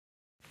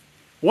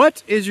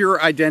What is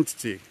your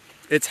identity?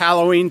 It's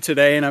Halloween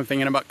today and I'm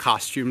thinking about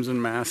costumes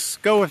and masks.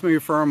 Go with me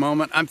for a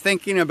moment. I'm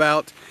thinking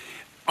about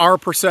our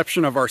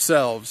perception of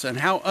ourselves and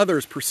how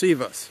others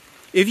perceive us.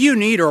 If you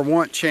need or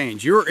want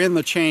change, you're in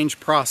the change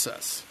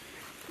process.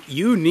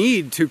 You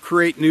need to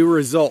create new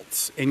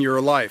results in your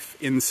life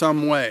in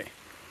some way.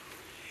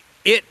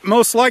 It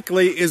most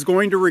likely is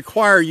going to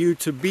require you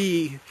to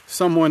be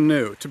someone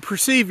new, to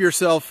perceive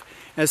yourself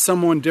as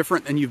someone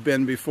different than you've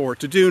been before,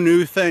 to do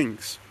new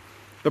things.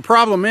 The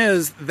problem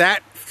is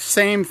that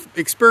same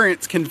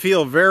experience can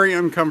feel very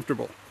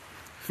uncomfortable,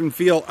 can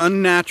feel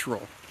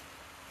unnatural.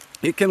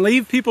 It can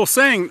leave people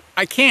saying,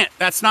 I can't,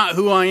 that's not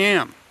who I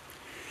am.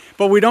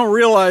 But we don't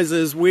realize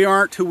is we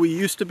aren't who we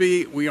used to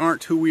be, we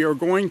aren't who we are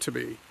going to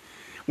be.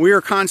 We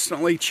are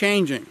constantly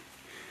changing.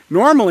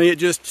 Normally it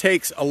just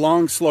takes a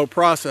long, slow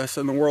process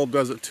and the world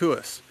does it to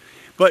us.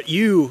 But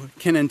you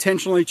can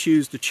intentionally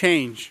choose to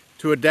change,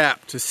 to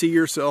adapt, to see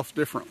yourself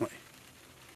differently.